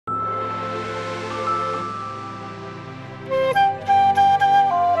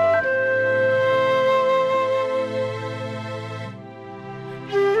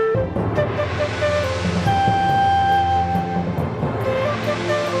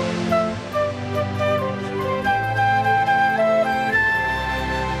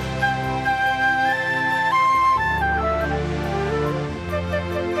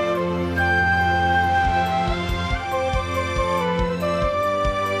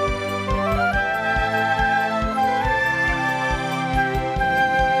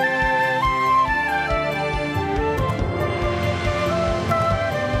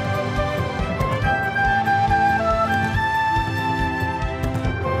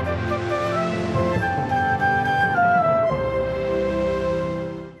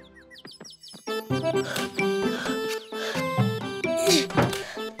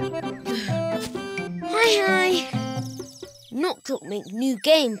make new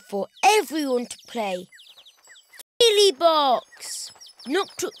game for everyone to play. Feely box! Nok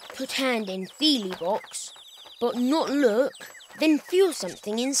Tok put hand in feely box, but not look, then feel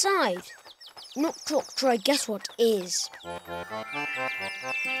something inside. Nok Tok try guess what is.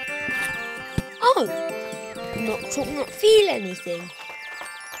 Oh! Nok Tok not feel anything.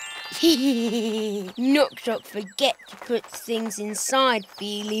 Nok Tok forget to put things inside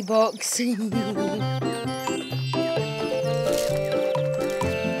feely box.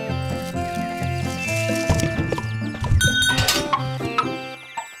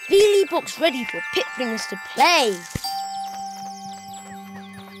 Feely box ready for Piplings to play.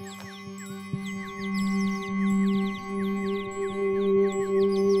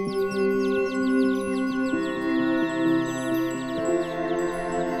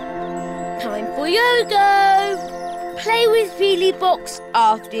 Time for Yogo. Play with Feely box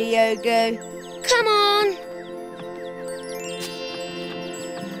after Yogo. Come on.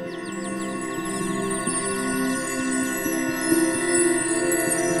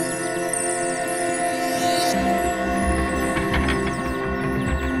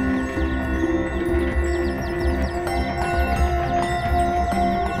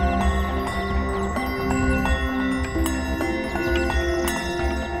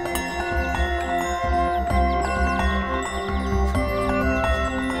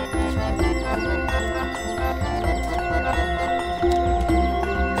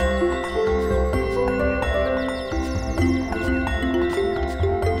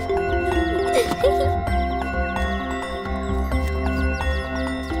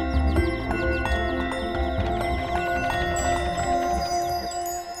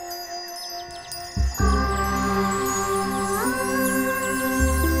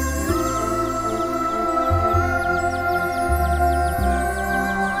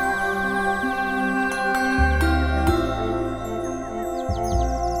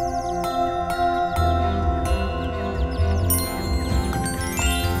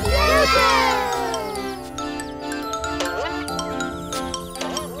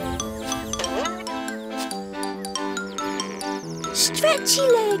 Stretchy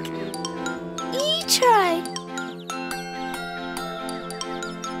leg. You try.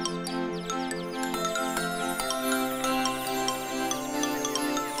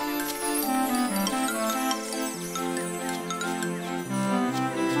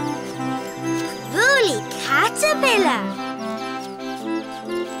 Woolly caterpillar.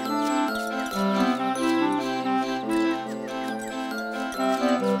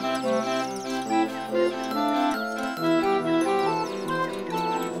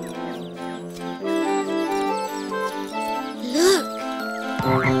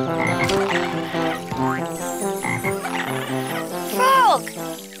 Frog!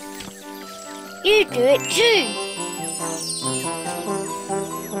 You do it too.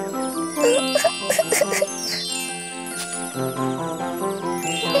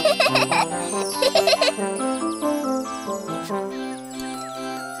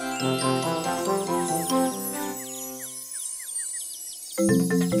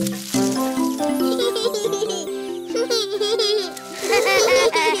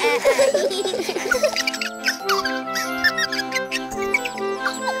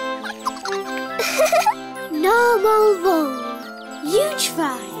 Narwhal, you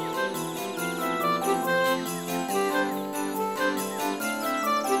try.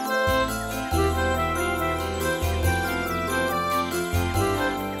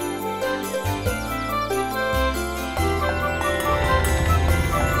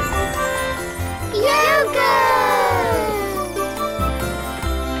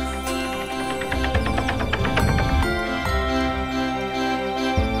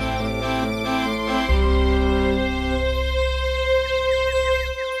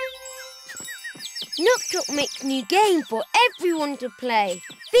 Nok Tok makes new game for everyone to play.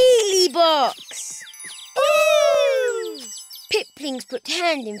 Feely box. Ooh! Piplings put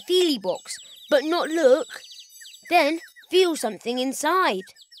hand in feely box, but not look. Then feel something inside.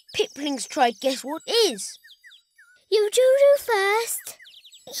 Piplings try guess what is. You do first.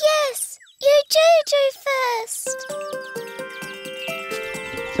 Yes, you do first.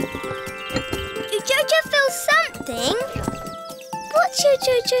 You Jojo feel something. What you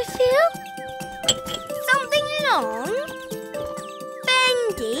Jojo feel? Something long,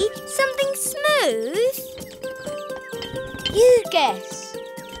 bendy, something smooth. You guess.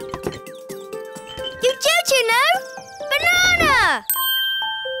 You Jojo know? Banana!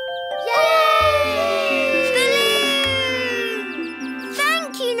 Yay! Balloon!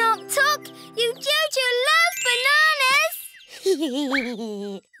 Thank you, Nok Tok. You Jojo love bananas.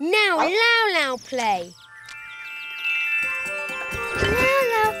 Now Lau Lau play.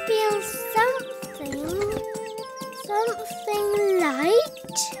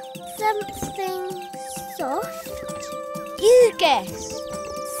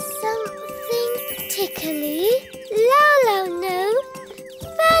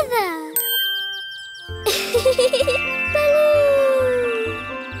 Thank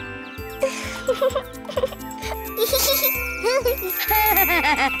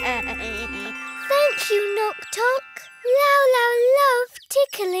you, Nok Tok. Lau love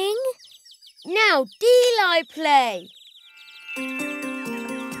tickling. Now Deli play.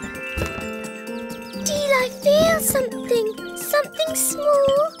 Deli feels something. Something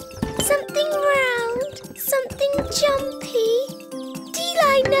small. Something round. Something jumpy.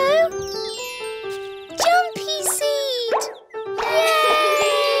 Deli know? Jumpy seed. Yay!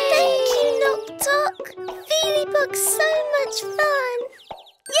 Thank you, Nok Tok. Feelybug's so much fun.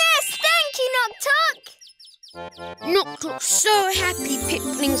 Yes, thank you, Nok Tok. Nok Tok's so happy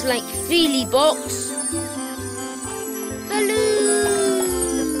Piplings like Feely Box. Baloo!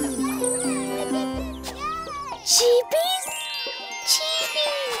 Cheebies?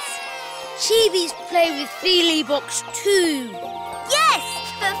 Cheebies! Cheebies play with Feely Box too. Yes,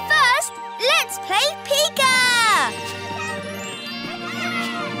 but first, let's play Pika!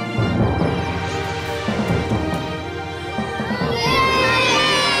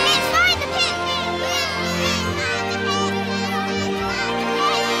 Let's find the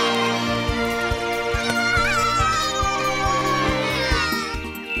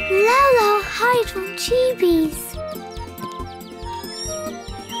Lau hide from Cheebies.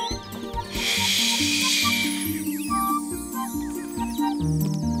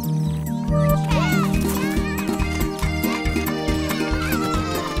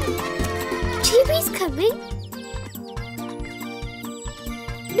 Cheebies coming?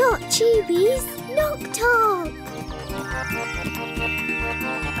 Not Cheebies, Nok Tok.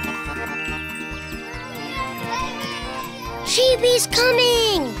 Cheebies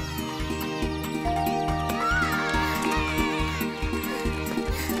coming!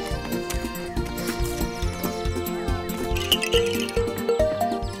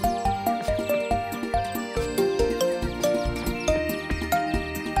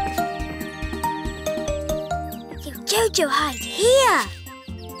 Jojo hide here.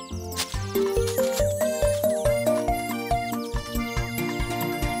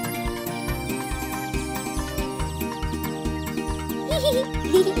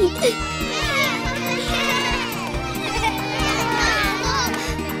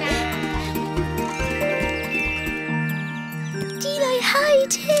 Deli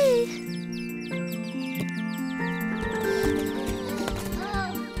hide here.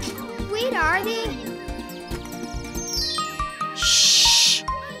 Where are they? Shh!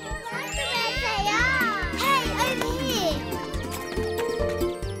 There they are! Hey, over here!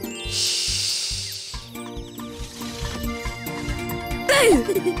 Shh! Boo!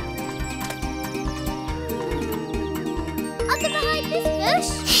 I'll get behind this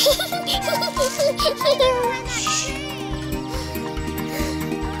bush.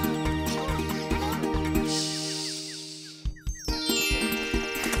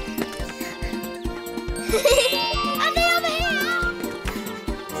 Are they over here?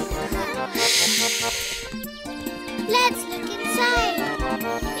 Let's look inside.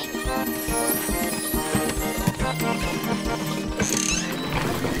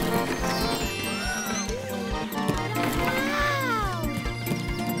 Wow.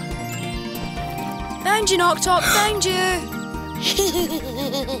 Found you, Nok Tok, found you.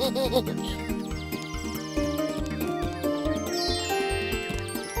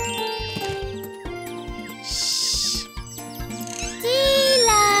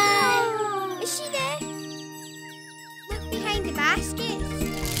 Is she there? Look behind the baskets.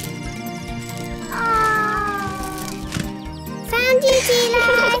 Found you, Deli.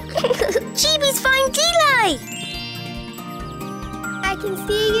 Cheebies find Deli. I can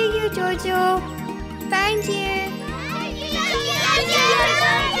see you, Jojo. Found you.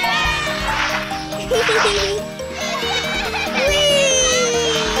 Whee!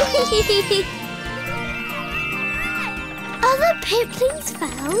 Are the Piplings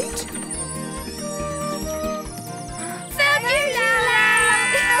found? Found you, Lala!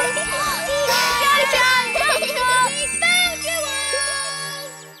 Found you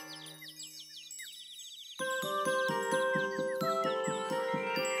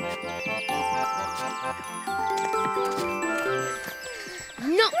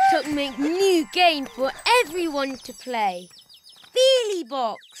Nok Tok make new game for everyone to play. Feely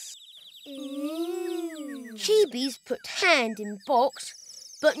Box. Cheebies put hand in box,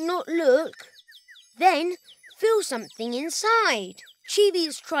 but not look. Then feel something inside.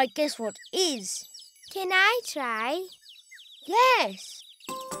 Cheebies try guess what is. Can I try? Yes.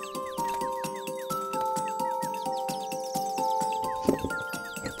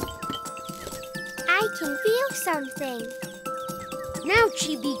 I can feel something. Now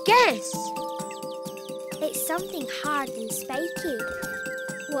Cheebie guess. It's something hard and spiky.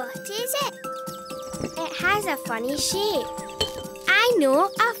 What is it? It has a funny shape. I know,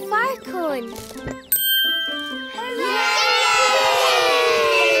 a fir cone. Hooray!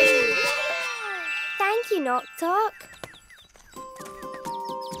 Thank you, Nok Tok.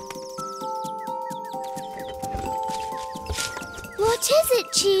 What is it,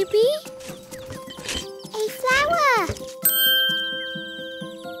 Cheebie? A flower.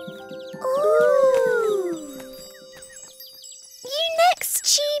 Ooh. You next,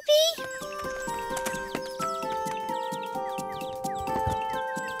 Cheebie.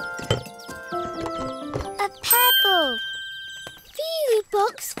 A pebble. Feely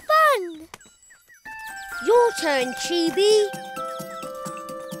box fun. Your turn, Cheebie.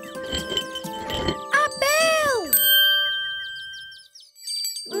 A bell.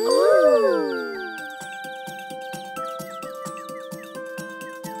 Ooh.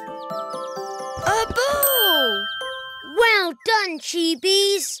 A ball! Well done,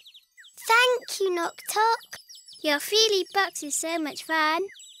 Cheebies. Thank you, Nok Tok. Your feely box is so much fun.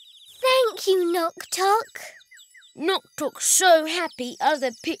 Thank you, Nok Tok. Nok Tok's so happy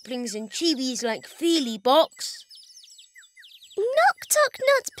other Piplings and Cheebies like Feely Box. Nok Tok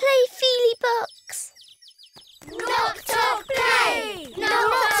not play feely box. Nok Tok play!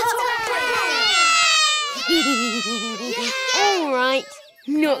 Nok Tok play! All right,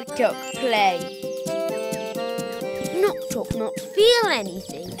 Nok Tok play. Nok Tok not feel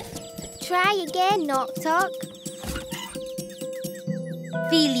anything. Try again, Nok Tok.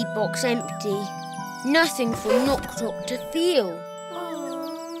 Feely Box empty. Nothing for Nok Tok to feel.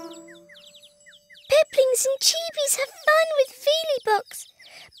 Piplings and Cheebies have fun with feely box,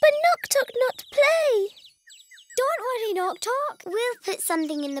 but Nok Tok not play. Don't worry, Nok Tok. We'll put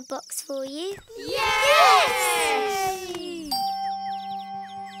something in the box for you. Yes!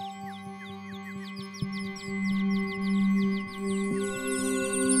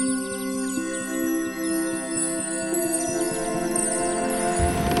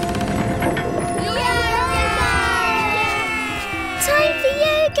 Time for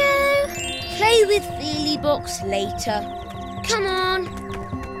yoga. Play with Feely Box later. Come on.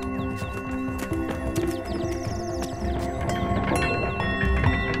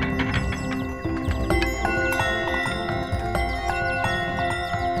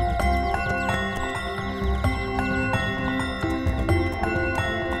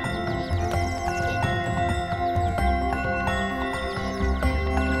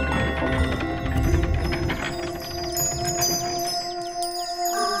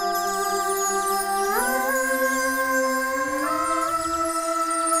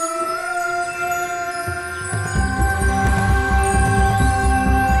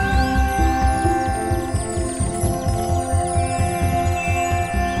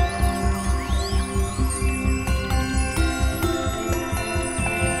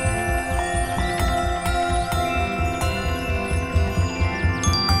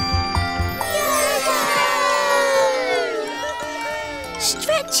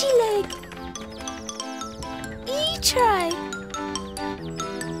 Stretchy leg. E-try.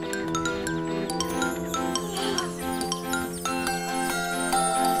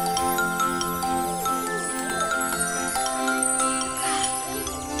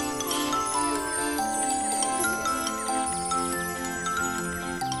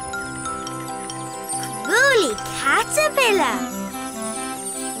 Woolly caterpillar.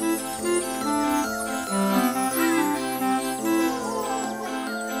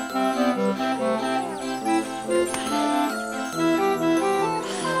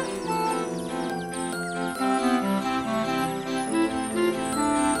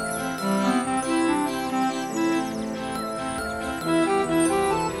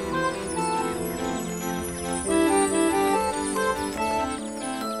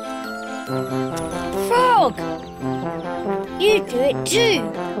 Frog! You do it too.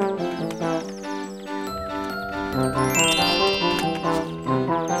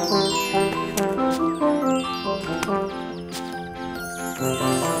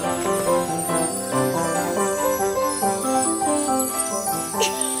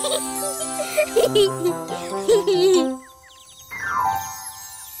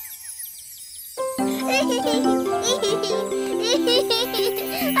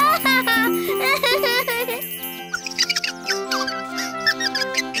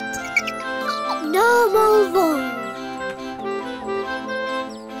 Normal roll.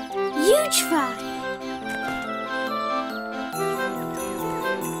 You try.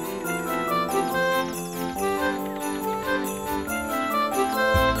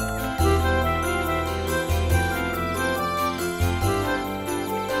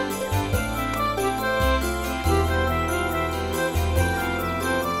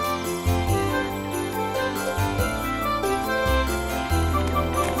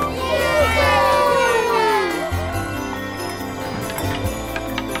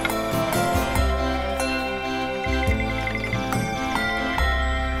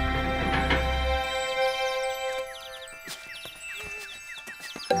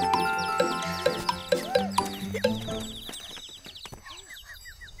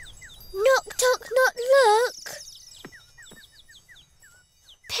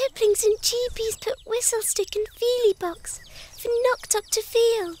 whistle stick and feely box for Nok Tok to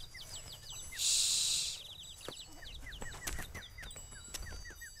feel. Shh.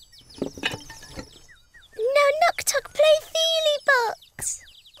 Now Nok Tok play feely box.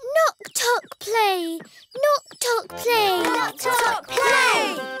 Nok Tok play. Nok Tok play. Nok Tok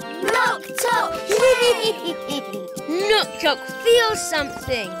play. Nok Tok Nok Tok feel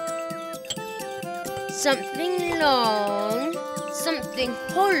something. Something long, something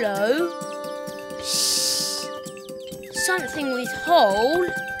hollow. Shh. Something with hole.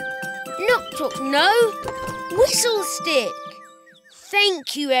 Nok Tok no. Whistle stick.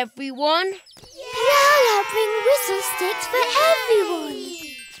 Thank you, everyone. Lala bring whistle sticks for everyone.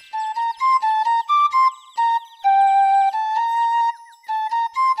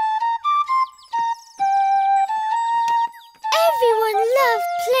 Everyone love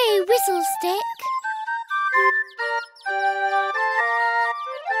play whistle stick.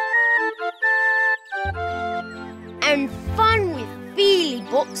 And fun with feely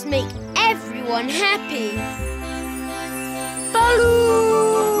box make everyone happy. Baloo!